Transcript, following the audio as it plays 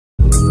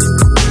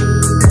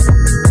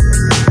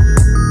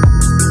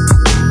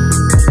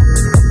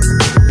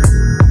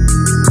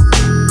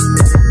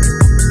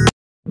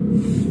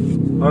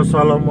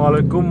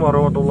Assalamualaikum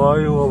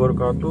warahmatullahi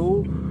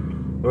wabarakatuh.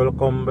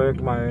 Welcome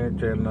back my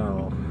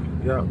channel.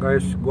 Ya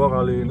guys, gua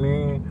kali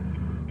ini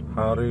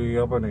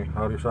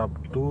hari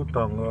Sabtu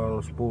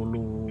tanggal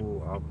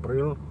 10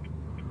 April.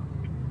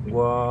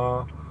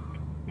 Gua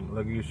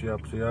lagi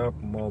siap-siap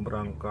mau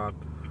berangkat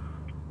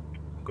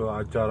ke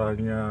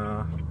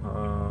acaranya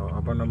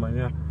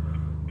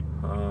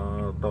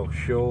talk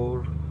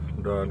show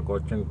dan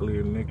coaching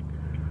klinik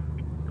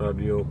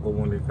radio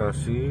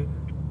komunikasi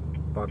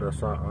pada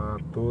saat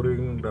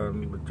touring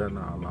dan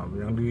bencana alam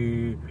yang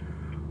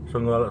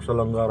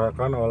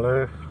diselenggarakan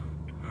oleh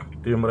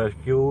tim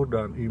rescue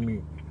dan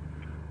IMI.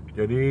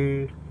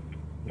 Jadi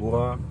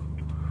gua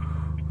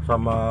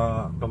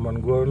sama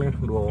teman gua nih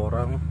 2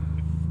 orang,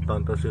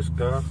 Tante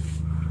Siska,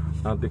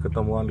 nanti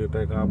ketemuan di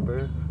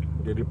TKP.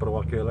 Jadi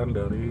perwakilan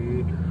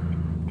dari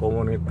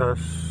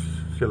komunitas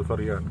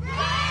Silverians.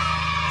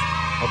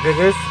 Oke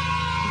guys,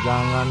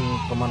 jangan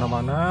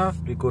kemana-mana,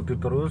 ikuti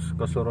terus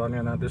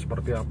keseruannya nanti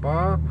seperti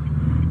apa.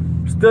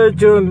 Stay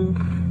tune.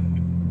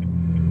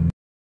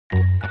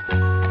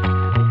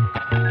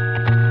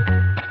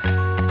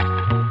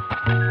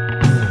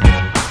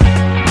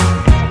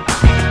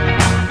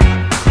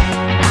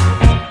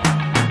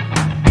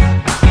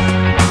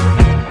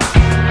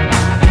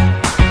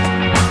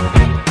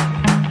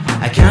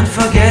 I can't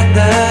forget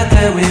the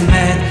day we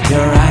met.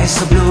 Your eyes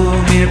so blue,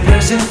 me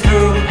pressing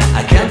through.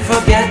 I can't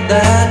forget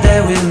the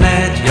day we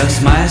met. Your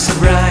smile so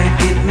bright,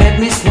 it made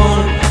me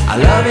swoon.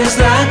 Our love is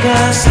like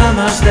a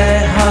summer's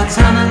day, hot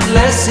and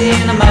endless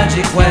in a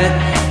magic way.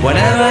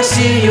 Whenever I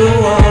see you,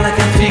 all I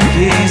can think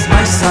is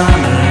my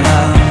summer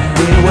love.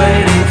 Been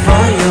waiting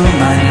for you,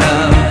 my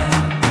love.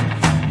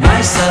 My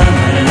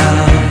summer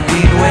love.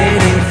 Been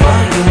waiting for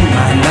you,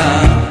 my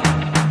love.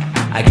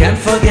 I can't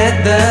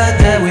forget the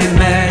day we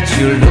met.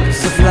 You looked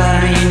so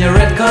fly in your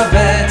red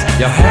Corvette.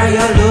 Your hair,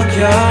 your look,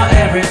 your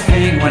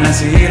everything. When I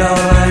see it all,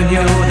 I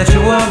knew that you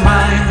were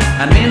mine.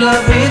 I'm in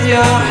love with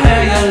your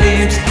hair, your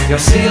lips,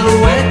 your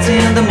silhouette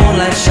in the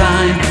moonlight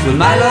shine. With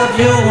my love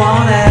you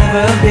won't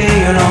ever be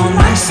alone.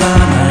 My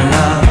summer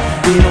love,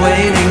 been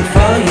waiting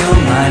for you,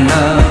 my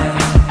love.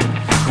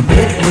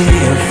 Completely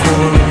a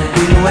fool,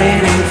 been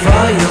waiting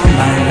for you,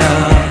 my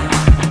love.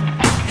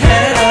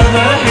 Head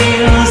over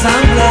heels,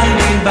 I'm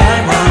blinded by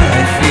what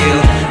I feel.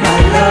 My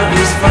love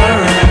is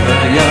forever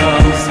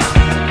yours.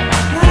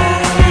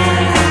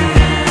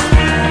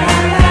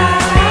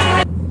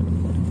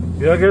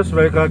 Ya guys,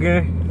 balik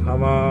lagi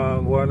sama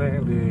gua nih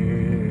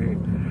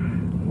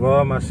gua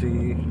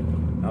masih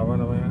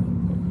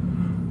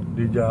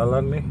di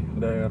jalan nih,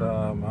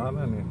 daerah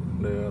mana nih,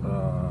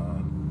 daerah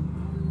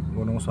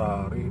Gunung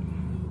Sahari.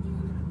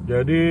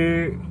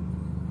 Jadi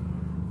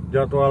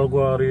jadwal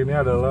gua hari ini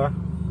adalah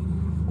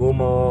gua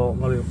mau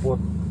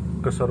ngeliput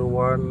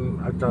keseruan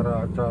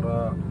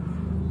acara-acara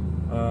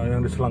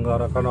yang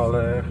diselenggarakan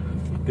oleh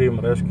tim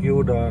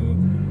rescue dan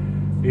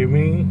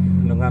IMI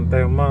dengan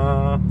tema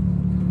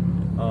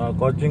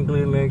coaching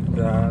klinik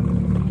dan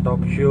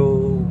talk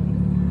show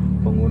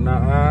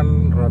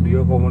penggunaan radio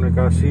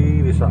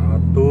komunikasi di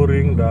saat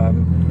touring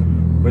dan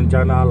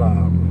bencana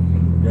alam.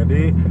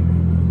 Jadi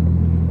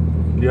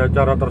di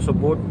acara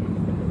tersebut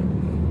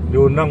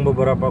diundang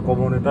beberapa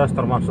komunitas,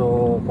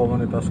 termasuk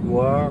komunitas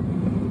gua,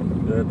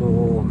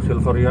 yaitu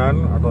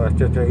Silverians atau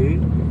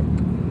SCCI.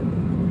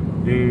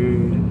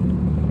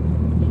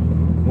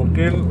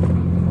 Mungkin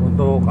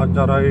untuk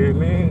acara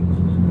ini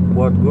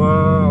buat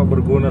gua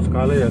berguna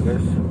sekali ya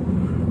guys,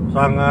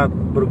 sangat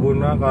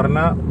berguna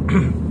karena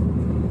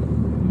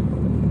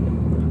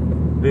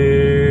di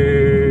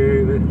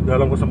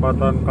dalam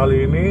kesempatan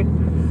kali ini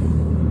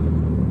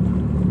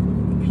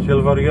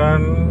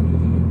Silverians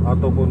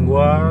ataupun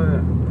gua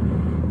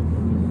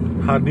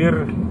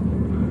hadir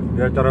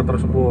di acara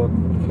tersebut.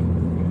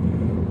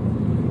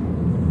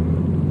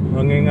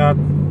 Mengingat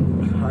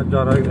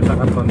acara ini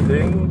sangat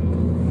penting,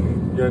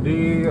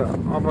 jadi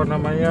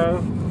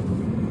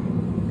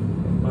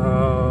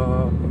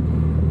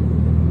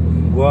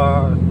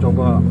gua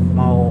coba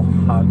mau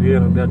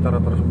hadir di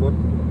acara tersebut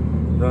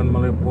dan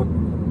meliput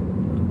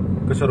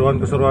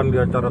keseruan-keseruan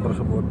di acara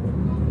tersebut.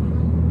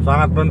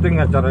 Sangat penting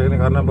acara ini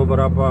karena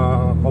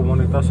beberapa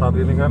komunitas saat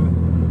ini kan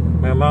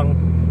memang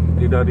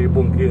tidak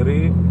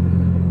dipungkiri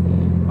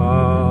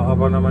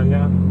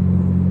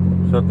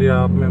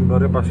setiap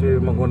membernya pasti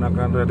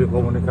menggunakan radio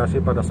komunikasi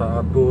pada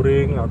saat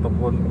touring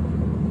ataupun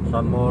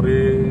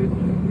sunmori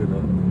gitu.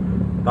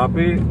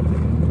 Tapi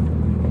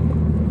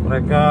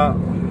mereka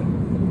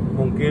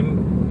mungkin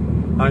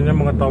hanya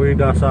mengetahui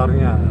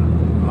dasarnya,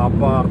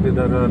 apa arti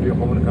dari radio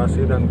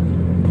komunikasi, dan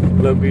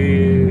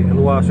lebih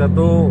luasnya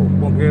tuh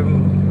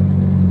mungkin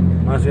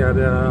masih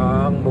ada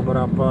yang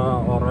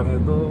beberapa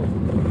orang itu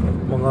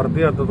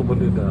mengerti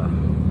ataupun tidak.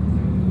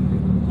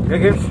 Oke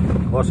guys,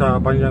 gak usah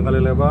panjang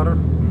kali lebar,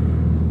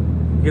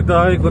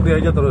 kita ikuti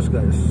aja terus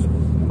guys.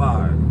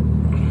 Bye.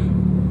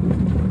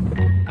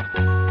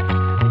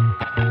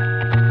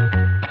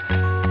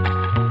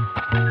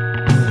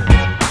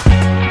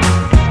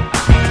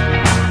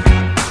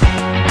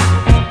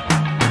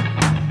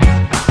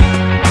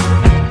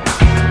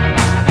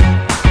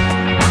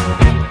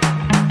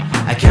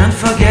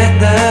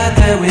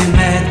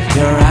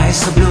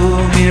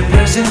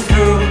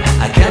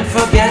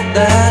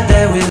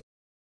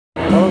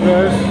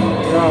 guys,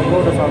 ya gue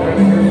udah sampai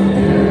nih guys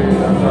di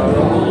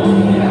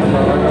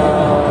acaranya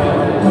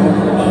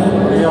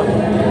meriah.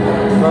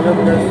 Kita lihat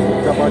guys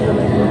siapa aja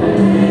nih.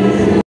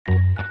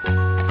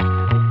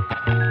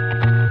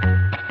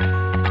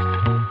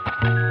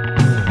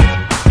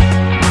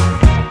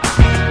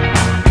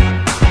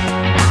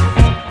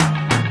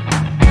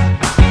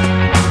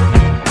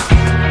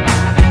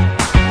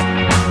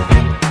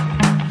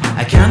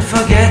 I can't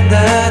forget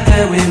the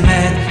day we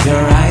met.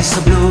 Your eyes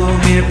so blue,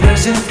 me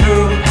pressing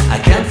through. I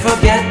can't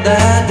forget the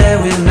day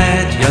we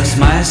met. Your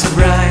smile so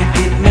bright,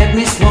 it made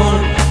me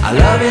swoon. Our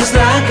love is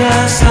like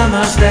a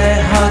summer's day,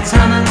 hot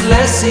and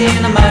endless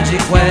in a magic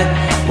way.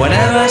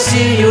 Whenever I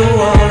see you,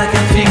 all I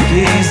can think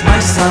is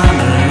my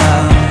summer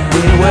love.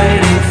 Been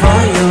waiting for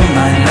you,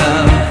 my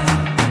love.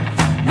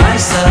 My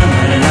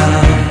summer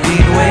love.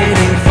 Been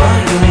waiting for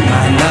you,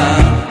 my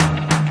love.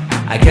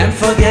 I can't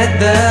forget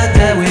the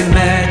day we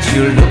met.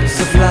 You looked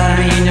so fly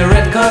in your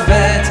red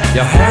Corvette.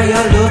 Your hair,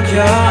 your look,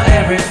 your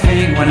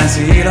everything. When I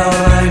see it all,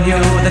 I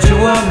knew that you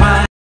were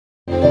mine.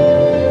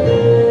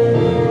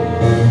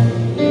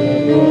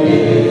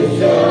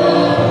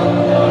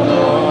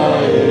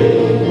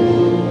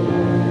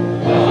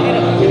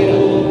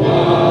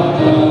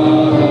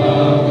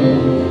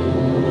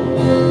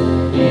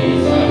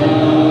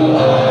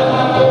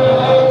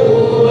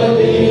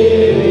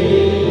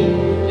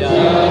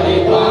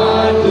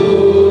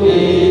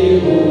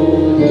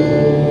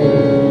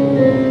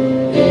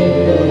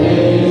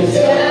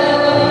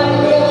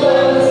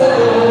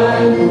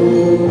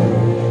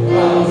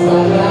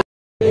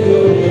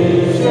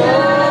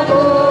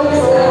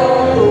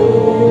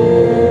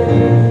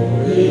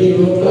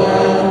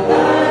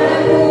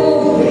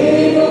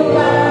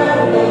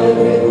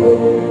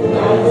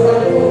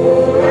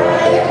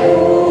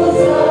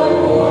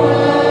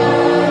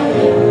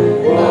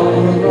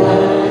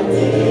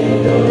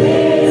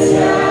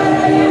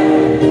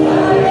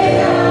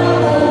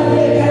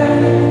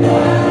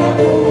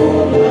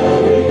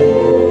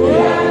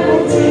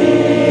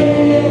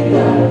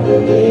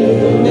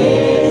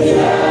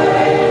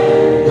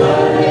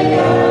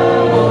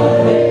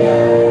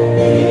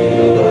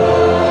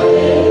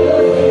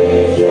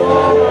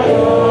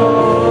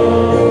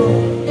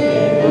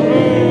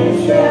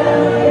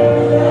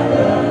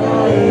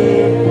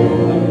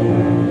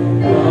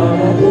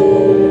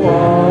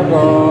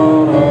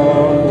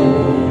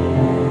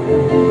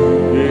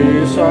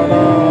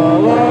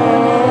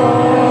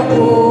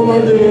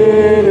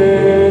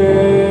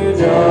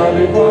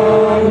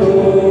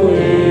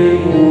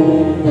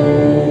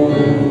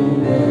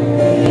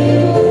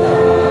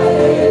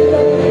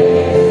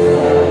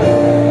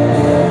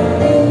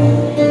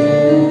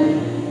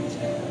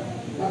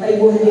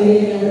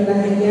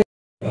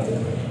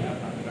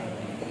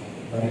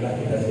 Marilah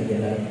kita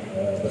sejenak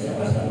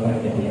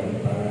bersama-sama dengan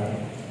para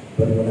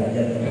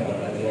bermunajat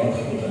kepada Allah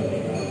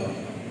kepada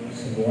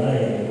semua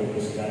yang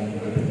memutuskan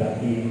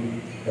mendekati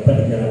dapat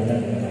dijalankan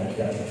dengan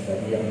lancar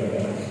bagi yang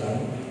beragama Islam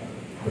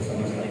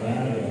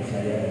bersama-sama dengan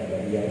saya dan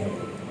bagi yang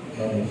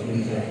non-Muslim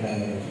silahkan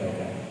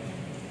menyesuaikan.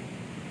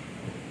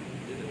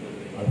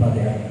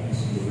 Al-Fatihah.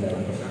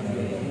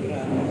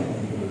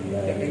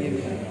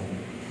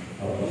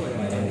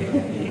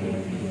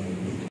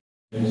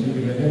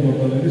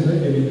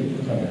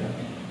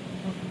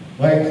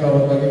 Baik,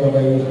 selamat pagi Bapak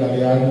Ibu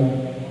sekalian.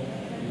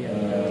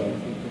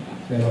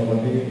 Saya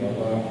hormati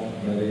Bapak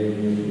dari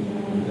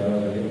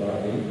Bencana dari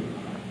ORARI,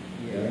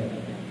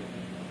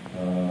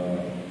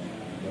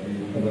 dari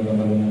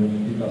teman-teman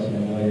kita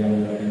semua yang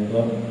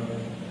ikut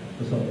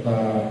peserta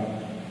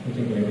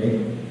uji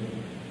klinik.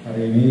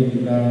 Hari ini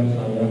kita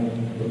sangat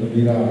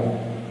bergembira.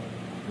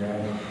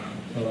 Ya,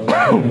 salah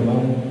satu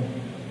memang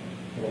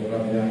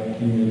programnya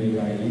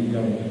Mewakili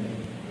yang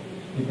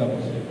kita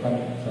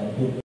persiapkan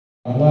satu.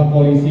 Bahwa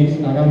polisi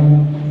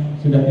sekarang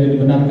sudah tidak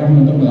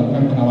dibenarkan untuk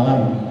melakukan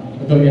pengawalan,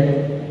 betul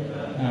ya?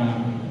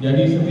 Nah,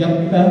 jadi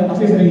setiap kita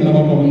pasti sering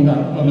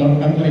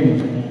melakukan touring.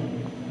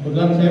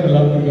 Kebetulan saya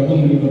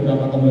bergabung di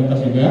beberapa komunitas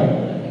juga,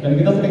 dan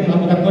kita sering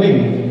melakukan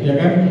touring, ya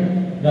kan?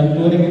 Dan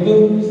touring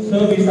itu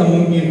sebisa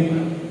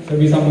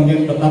mungkin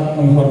tetap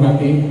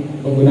menghormati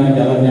pengguna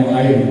jalan yang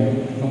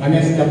lain. Makanya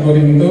setiap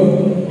touring itu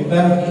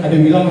kita ada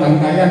yang bilang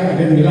rangkaian,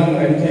 ada yang bilang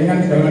rencengan,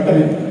 segala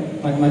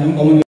macam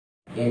komunitas.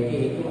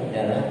 Jadi itu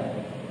adalah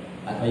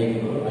atau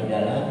yang dulu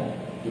adalah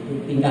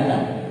itu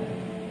tingkatan.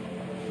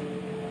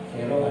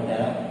 Zero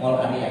adalah all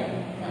area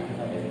 1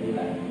 sampai 9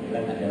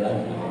 adalah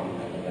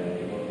dari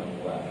timur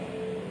Papua,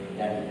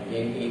 dan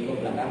yang itu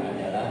belakang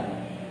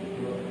adalah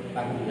itu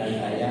panggilan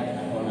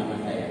saya atau nama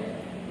saya.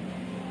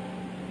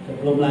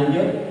 Sebelum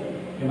lanjut,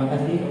 terima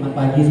kasih, selamat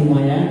pagi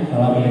semuanya.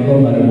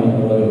 Assalamualaikum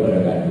warahmatullahi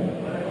wabarakatuh.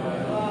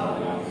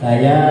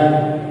 Saya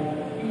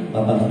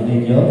Bapak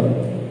Sutejo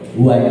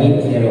Buaji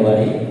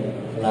Serowari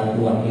selaku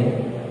wakil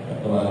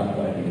ketua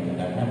ORARI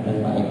Jakarta, dan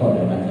Pak Eko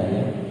depan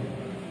saya.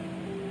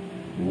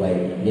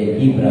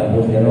 Jadi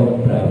Bravo Zero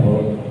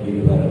Bravo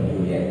Universal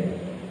Juliet.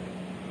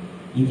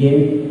 Izin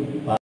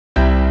Pak.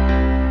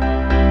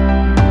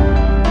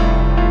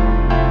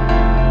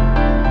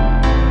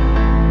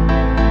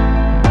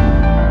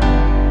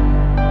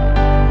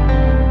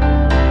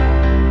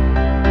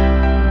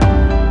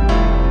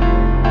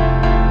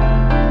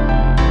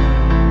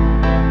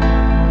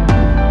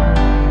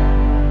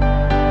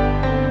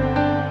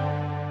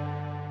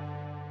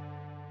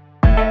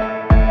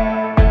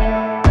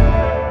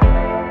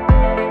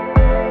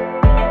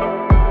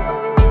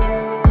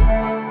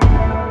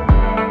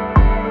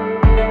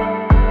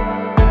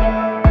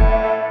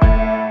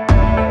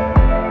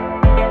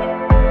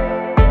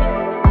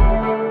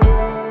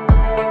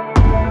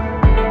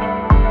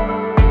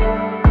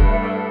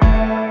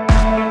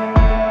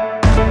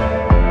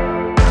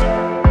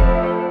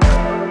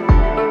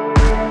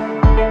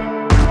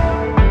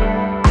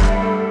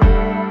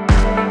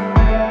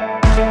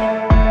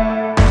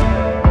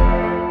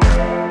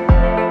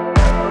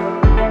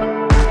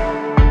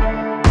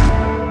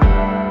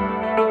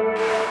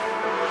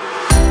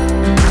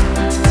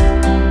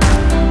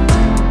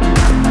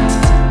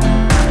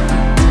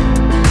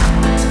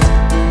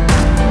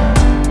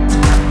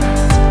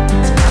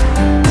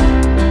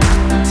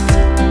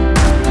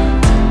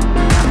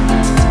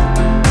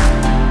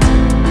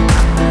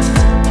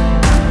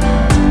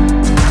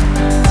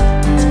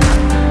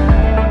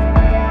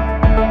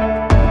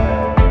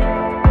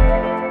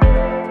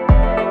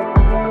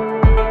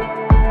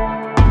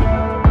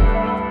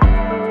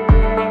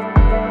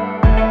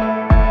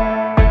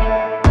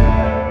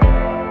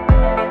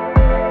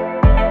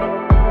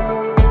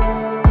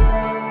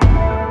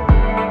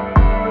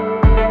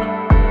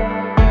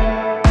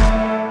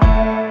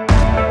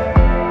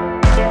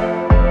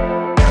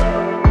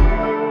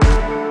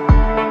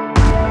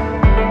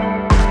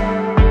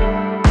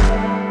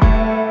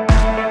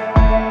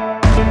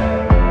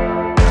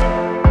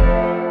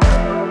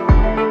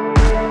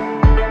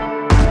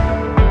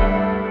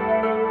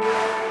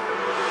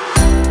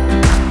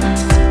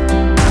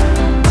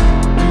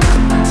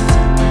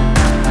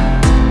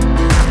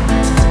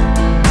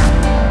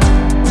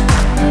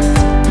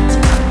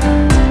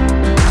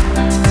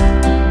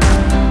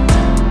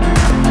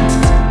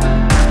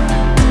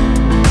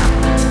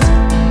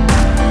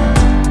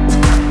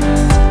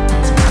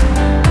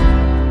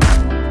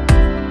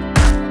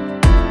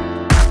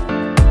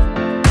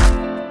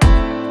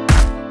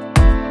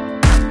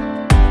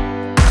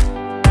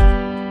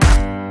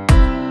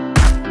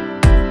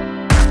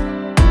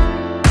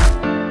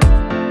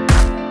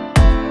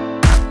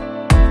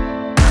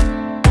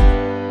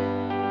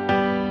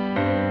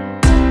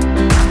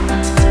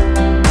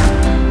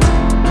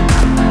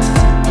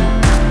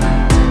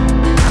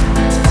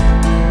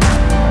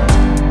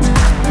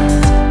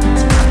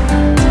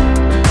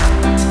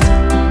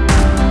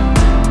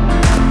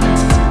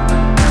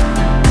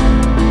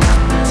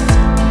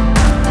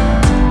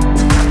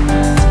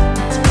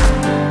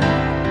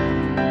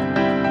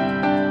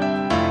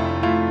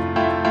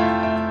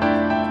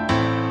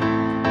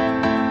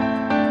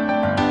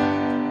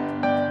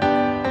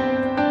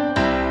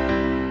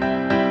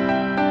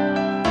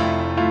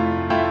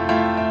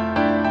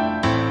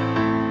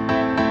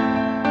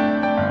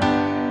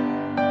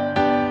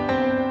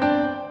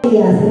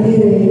 Iya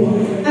sendiri.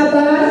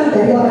 Abang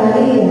dari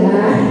ORARI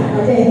ya.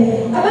 Oke.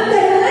 Abang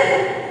dari mana?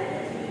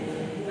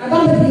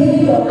 Abang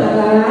berdiri dong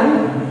abang.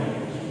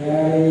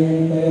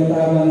 Dari Toyota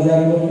Avanza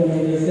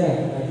Indonesia.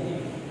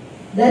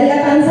 Dari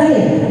Avanza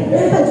ya?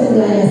 Berapa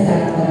jumlahnya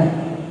sekarang Pak?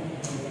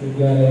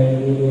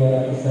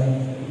 3.200-an.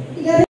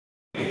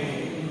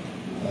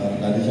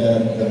 Tadi saya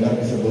dengar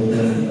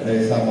disebutkan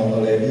Reza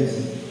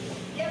Motoledis.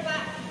 Iya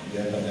Pak.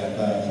 Dia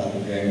ternyata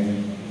satu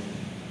geng,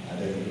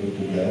 ada di grup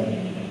juga.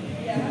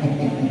 Iya.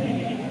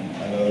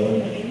 Halo,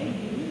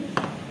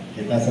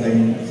 kita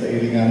sering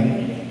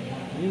seiringan,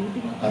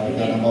 tapi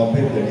karena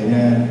COVID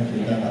jadinya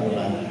kita nggak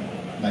pernah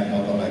naik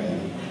motor lagi.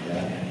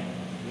 Ya.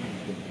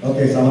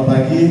 Oke, selamat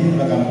pagi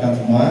rekan-rekan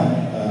semua,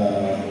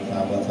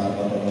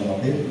 sahabat-sahabat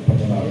otomotif.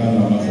 Perkenalkan,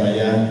 nama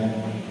saya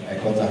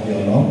Eko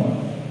Cahyono.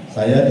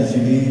 Saya di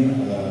sini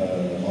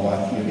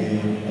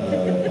mewakili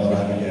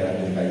ORARI daerah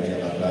DKI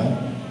Jakarta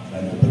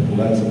dan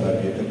kebetulan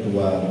sebagai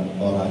ketua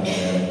ORARI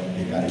daerah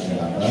DKI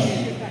Jakarta,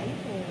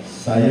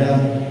 saya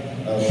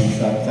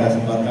saya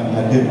sempatkan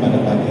hadir pada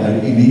pagi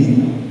hari ini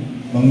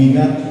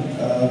mengingat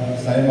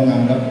saya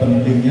menganggap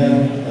pentingnya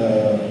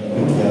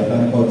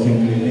kegiatan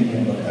coaching klinik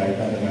yang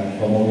berkaitan dengan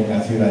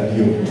komunikasi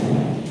radio.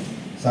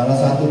 Salah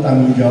satu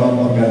tanggung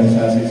jawab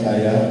organisasi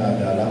saya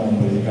adalah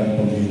memberikan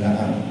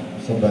pembinaan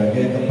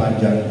sebagai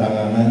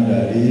kepanjangtanganan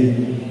dari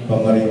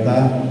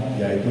pemerintah,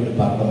 yaitu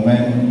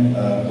Departemen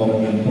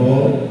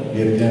Kominfo,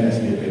 Dirjen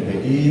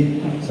SDPPI,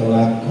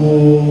 selaku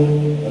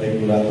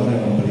regulator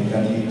yang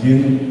memberikan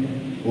izin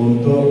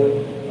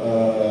untuk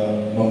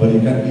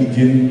memberikan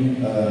izin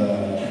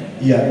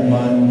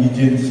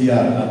izin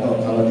siar, atau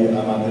kalau di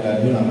amati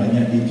radio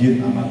namanya izin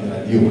amati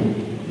radio.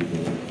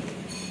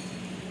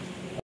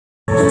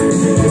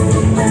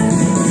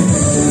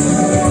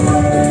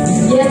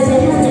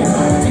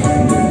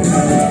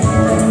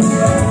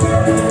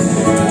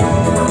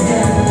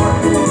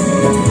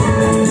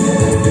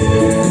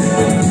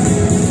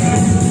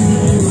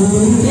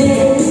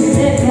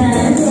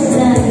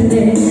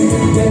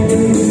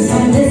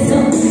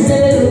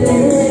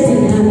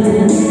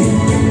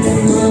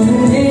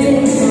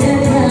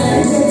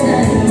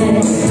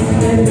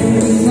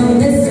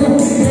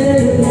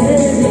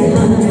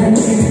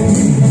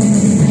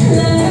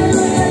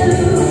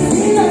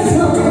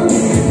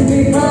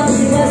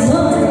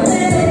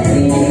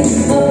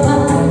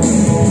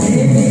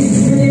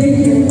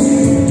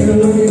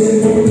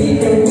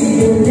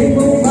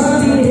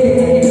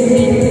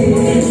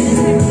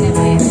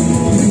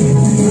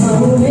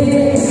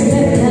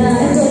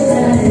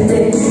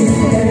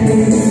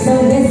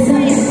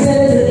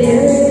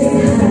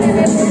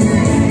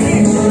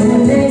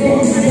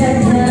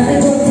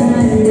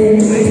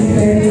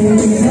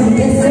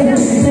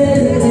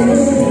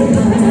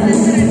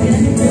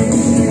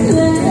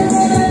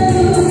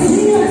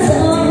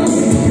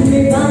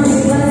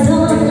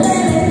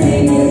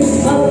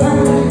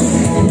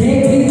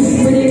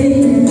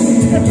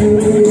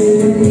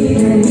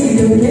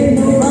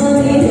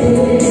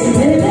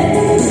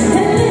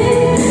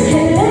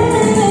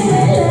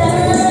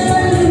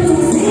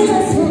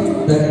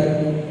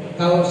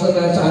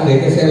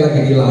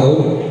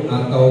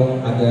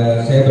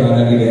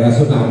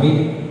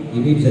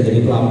 Ini bisa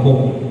jadi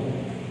pelampung.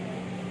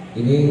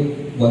 Ini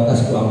buat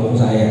tas pelampung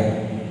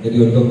saya. Jadi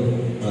untuk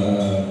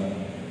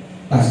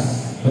tas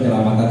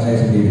penyelamatan saya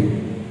sendiri.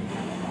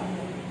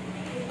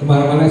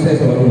 Kemana-mana saya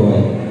selalu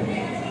bawa.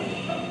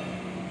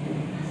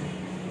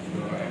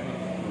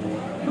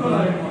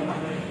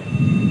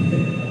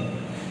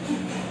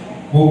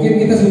 Mungkin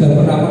kita sudah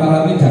pernah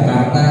mengalami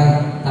Jakarta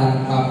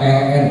tanpa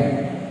PLN,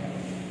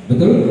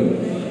 betul?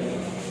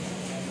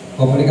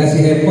 Komunikasi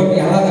handphone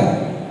nyala kan?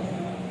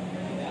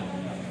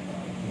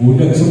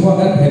 Budak semua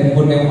kan,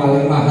 handphone yang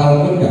paling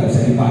mahal pun nggak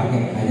bisa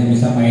dipakai, hanya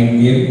bisa main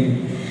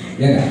game,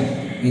 ya nggak?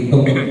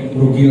 Hitung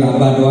rugi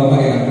laba doang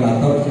pakai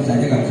kalkulator,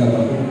 sisanya nggak bisa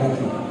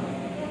berkomunikasi.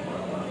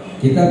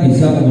 Kita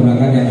bisa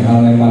menggunakan hal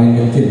yang paling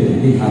kecil,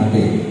 jadi HT.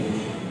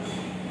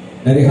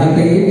 Dari HT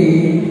ini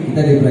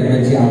kita di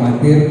frekuensi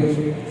amatir,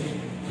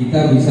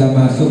 kita bisa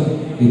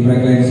masuk di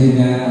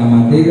frekuensinya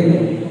amatir,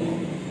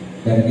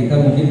 dan kita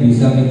mungkin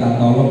bisa minta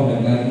tolong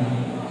dengan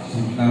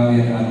signal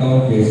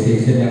atau base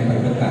station yang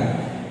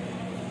terdekat.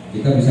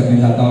 Kita bisa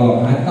minta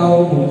tolong,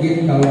 atau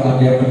mungkin kalau ada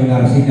yang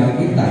mendengar sinyal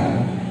kita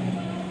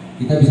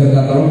bisa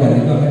minta tolong dan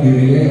itu akan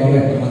dirilai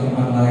oleh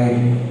teman-teman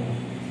lain.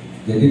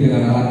 Jadi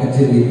dengan alat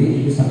kecil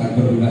ini sangat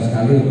berguna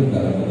sekali untuk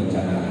dalam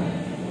bencana.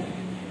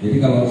 Jadi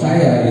kalau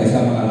saya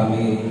biasa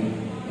mengalami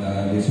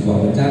di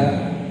sebuah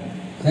bencana,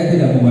 saya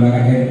tidak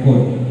menggunakan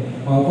handphone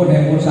maupun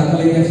handphone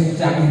satelit yang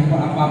secanggih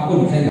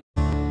apapun, saya